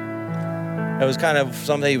 It was kind of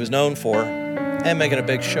something he was known for, and making a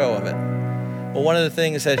big show of it. But one of the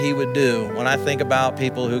things that he would do, when I think about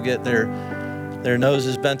people who get their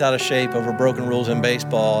noses bent out of shape over broken rules in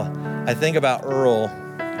baseball, I think about Earl,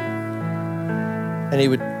 and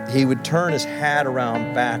he would turn his hat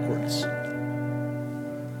around backwards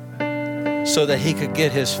so that he could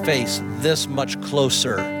get his face this much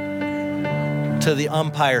closer to the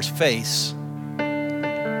umpire's face,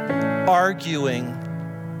 arguing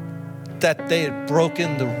that they had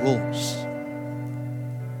broken the rules.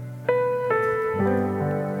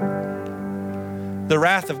 The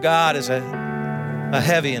wrath of God is a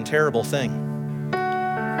heavy and terrible thing.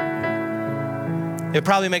 It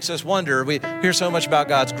probably makes us wonder, we hear so much about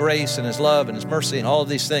God's grace and his love and his mercy and all of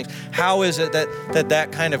these things. How is it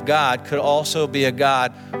that kind of God could also be a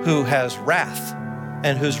God who has wrath,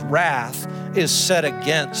 and whose wrath is set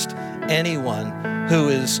against anyone who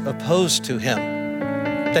is opposed to him?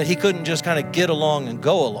 That he couldn't just kind of get along and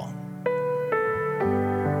go along.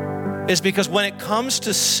 It's because when it comes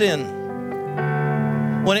to sin,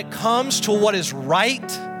 when it comes to what is right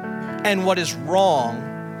and what is wrong,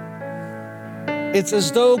 it's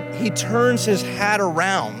as though he turns his hat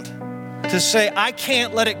around to say, I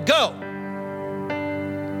can't let it go.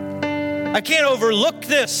 I can't overlook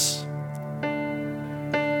this.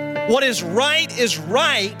 What is right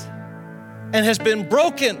and has been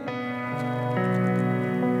broken.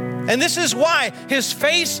 And this is why his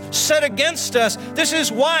face set against us. This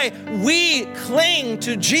is why we cling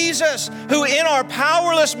to Jesus, who in our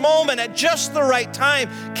powerless moment at just the right time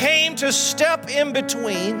came to step in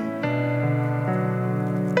between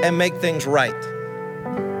and make things right.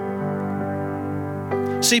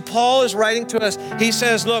 See, Paul is writing to us. He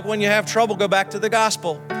says, look, when you have trouble, go back to the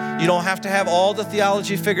gospel. You don't have to have all the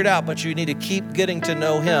theology figured out, but you need to keep getting to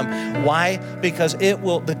know him. Why? Because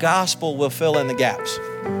the gospel will fill in the gaps.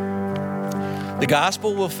 The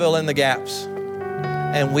gospel will fill in the gaps,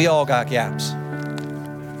 and we all got gaps.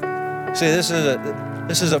 See, this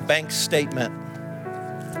is a bank statement.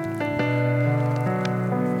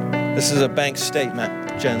 This is a bank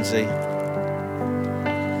statement, Gen Z.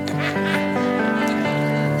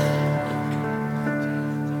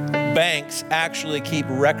 Banks actually keep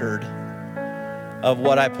record of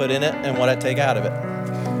what I put in it and what I take out of it.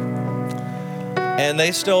 And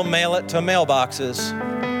they still mail it to mailboxes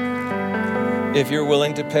if you're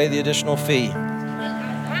willing to pay the additional fee.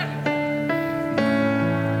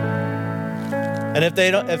 And if they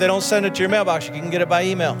don't send it to your mailbox, you can get it by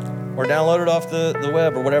email or download it off the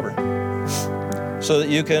web or whatever, so that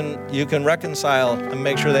you can reconcile and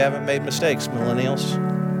make sure they haven't made mistakes, millennials.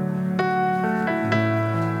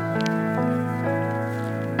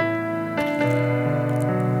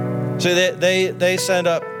 So they send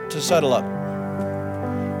up to settle up,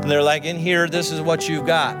 and they're like, in here, this is what you've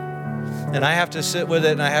got. And I have to sit with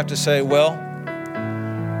it, and I have to say, well,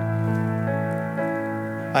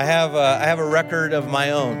 I have a record of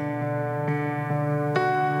my own.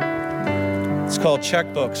 It's called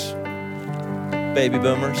checkbooks, baby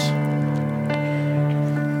boomers,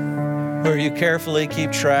 where you carefully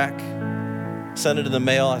keep track, send it to the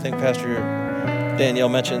mail. I think Pastor Danielle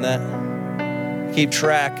mentioned that. Keep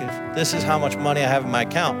track this is how much money I have in my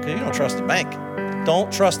account, because you don't trust the bank.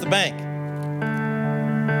 Don't trust the bank.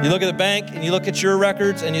 You look at the bank and you look at your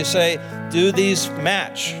records and you say, do these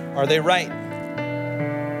match? Are they right?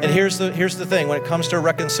 And here's the thing, when it comes to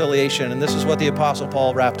reconciliation, and this is what the Apostle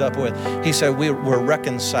Paul wrapped up with. He said, we're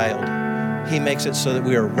reconciled. He makes it so that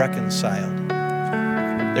we are reconciled.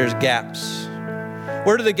 There's gaps.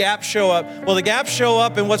 Where do the gaps show up? Well, the gaps show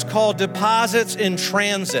up in what's called deposits in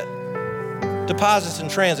transit. Deposits in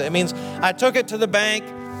transit. It means I took it to the bank,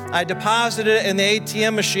 I deposited it in the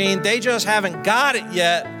ATM machine. They just haven't got it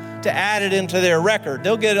yet to add it into their record.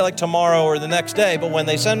 They'll get it like tomorrow or the next day, but when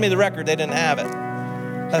they send me the record, they didn't have it.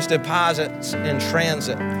 That's deposits in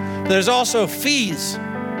transit. There's also fees,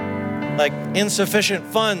 like insufficient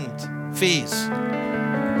fund fees.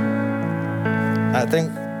 I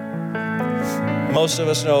think most of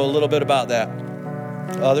us know a little bit about that.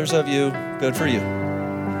 Others of you, good for you.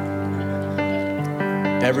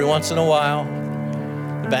 Every once in a while,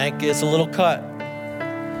 the bank gets a little cut,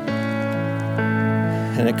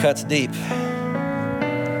 and it cuts deep.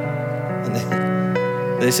 And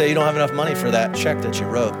they say you don't have enough money for that check that you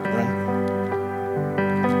wrote, right?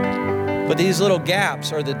 But these little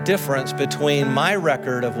gaps are the difference between my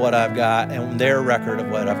record of what I've got and their record of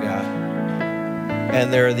what I've got.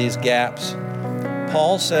 And there are these gaps.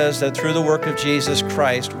 Paul says that through the work of Jesus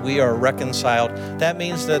Christ, we are reconciled. That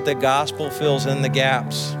means that the gospel fills in the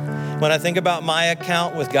gaps. When I think about my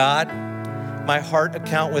account with God, my heart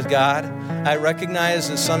account with God, I recognize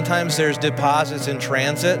that sometimes there's deposits in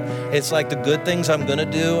transit. It's like the good things I'm going to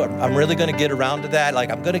do, I'm really going to get around to that. Like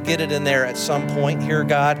I'm going to get it in there at some point here,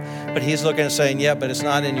 God. But he's looking and saying, yeah, but it's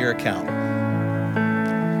not in your account.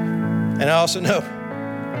 And I also know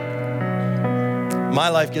my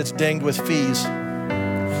life gets dinged with fees.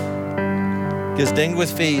 Gets dinged with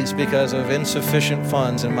fees because of insufficient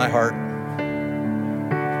funds in my heart.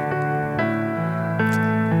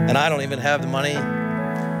 And I don't even have the money.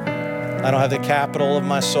 I don't have the capital of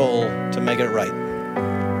my soul to make it right.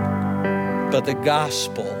 But the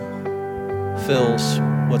gospel fills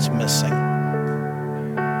what's missing.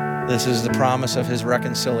 This is the promise of his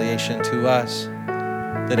reconciliation to us,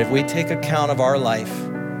 that if we take account of our life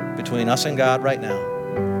between us and God right now,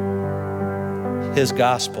 his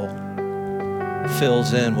gospel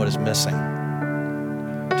fills in what is missing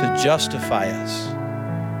to justify us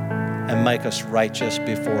and make us righteous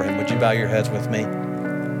before him. Would you bow your heads with me?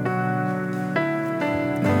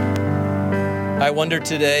 I wonder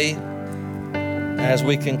today, as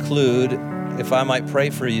we conclude, if I might pray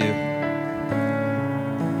for you.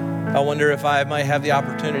 I wonder if I might have the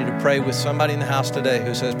opportunity to pray with somebody in the house today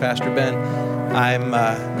who says, Pastor Ben,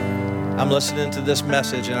 I'm listening to this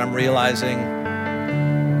message and I'm realizing,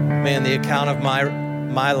 man, the account of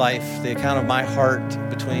my life, the account of my heart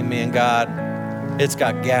between me and God, it's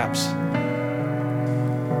got gaps.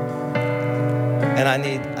 And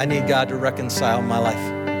I need God to reconcile my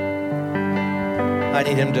life. I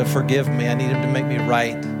need him to forgive me. I need him to make me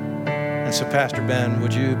right. And so, Pastor Ben,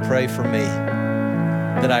 would you pray for me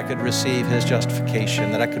that I could receive his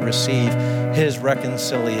justification, that I could receive his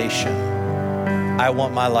reconciliation? I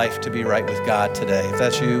want my life to be right with God today. If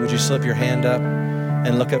that's you, would you slip your hand up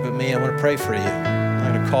and look up at me? I want to pray for you. I'm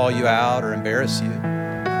not going to call you out or embarrass you.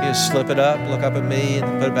 You just slip it up, look up at me,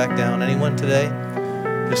 and put it back down. Anyone today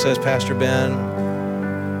who says, Pastor Ben,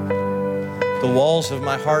 the walls of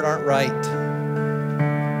my heart aren't right,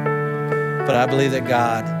 but I believe that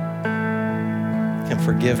God can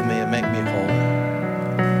forgive me and make me whole.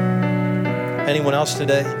 Anyone else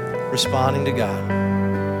today responding to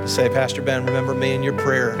God? Say, Pastor Ben, remember me in your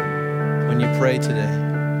prayer when you pray today.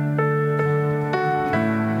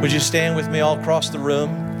 Would you stand with me all across the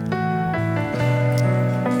room?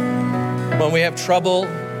 When we have trouble,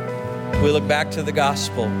 we look back to the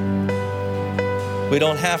gospel. We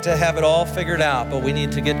don't have to have it all figured out, but we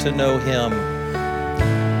need to get to know him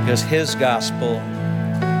because his gospel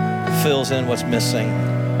fills in what's missing.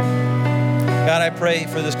 God, I pray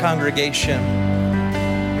for this congregation.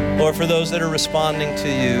 Lord, for those that are responding to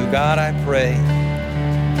you, God, I pray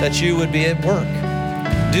that you would be at work.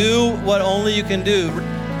 Do what only you can do.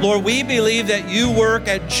 Lord, we believe that you work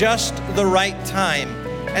at just the right time.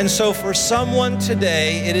 And so for someone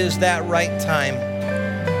today, it is that right time.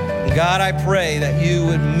 God, I pray that you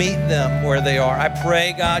would meet them where they are. I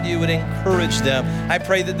pray, God, you would encourage them. I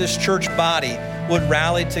pray that this church body would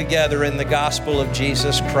rally together in the gospel of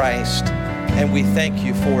Jesus Christ. And we thank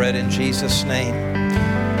you for it in Jesus' name.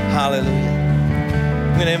 Hallelujah.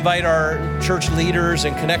 I'm going to invite our church leaders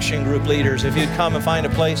and connection group leaders, if you'd come and find a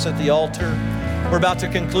place at the altar. We're about to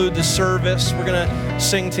conclude the service. We're going to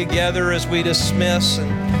sing together as we dismiss.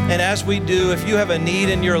 And And as we do, if you have a need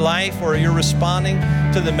in your life or you're responding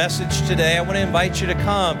to the message today, I want to invite you to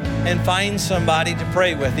come and find somebody to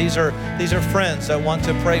pray with. These are friends that want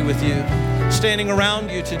to pray with you. Standing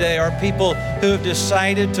around you today are people who have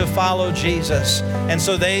decided to follow Jesus. And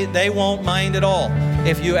so they won't mind at all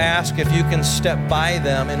if you ask if you can step by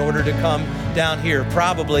them in order to come down here.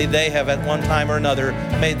 Probably they have at one time or another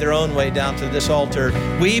made their own way down to this altar.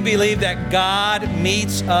 We believe that God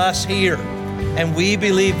meets us here. And we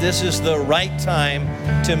believe this is the right time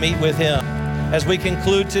to meet with Him. As we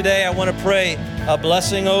conclude today, I want to pray a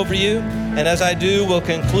blessing over you. And as I do, we'll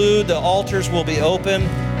conclude. The altars will be open.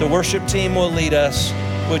 The worship team will lead us.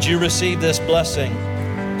 Would you receive this blessing?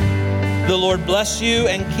 The Lord bless you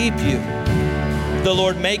and keep you. The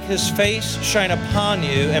Lord make His face shine upon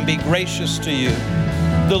you and be gracious to you.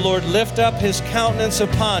 The Lord lift up His countenance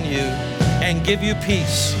upon you and give you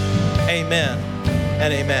peace. Amen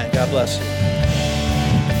and amen. God bless you.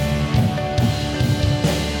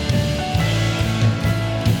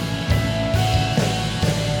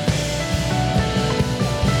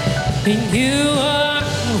 And you are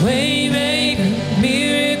a way maker,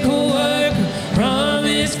 miracle worker,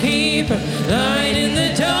 promise keeper, light in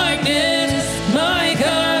the darkness. My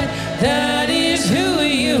God, that is who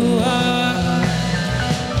you are.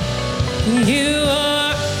 You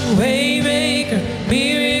are a way maker,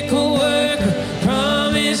 miracle worker,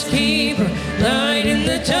 promise keeper, light in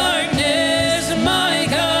the darkness. My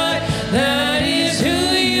God, that is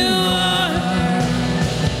who you are.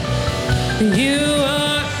 You are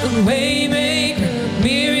way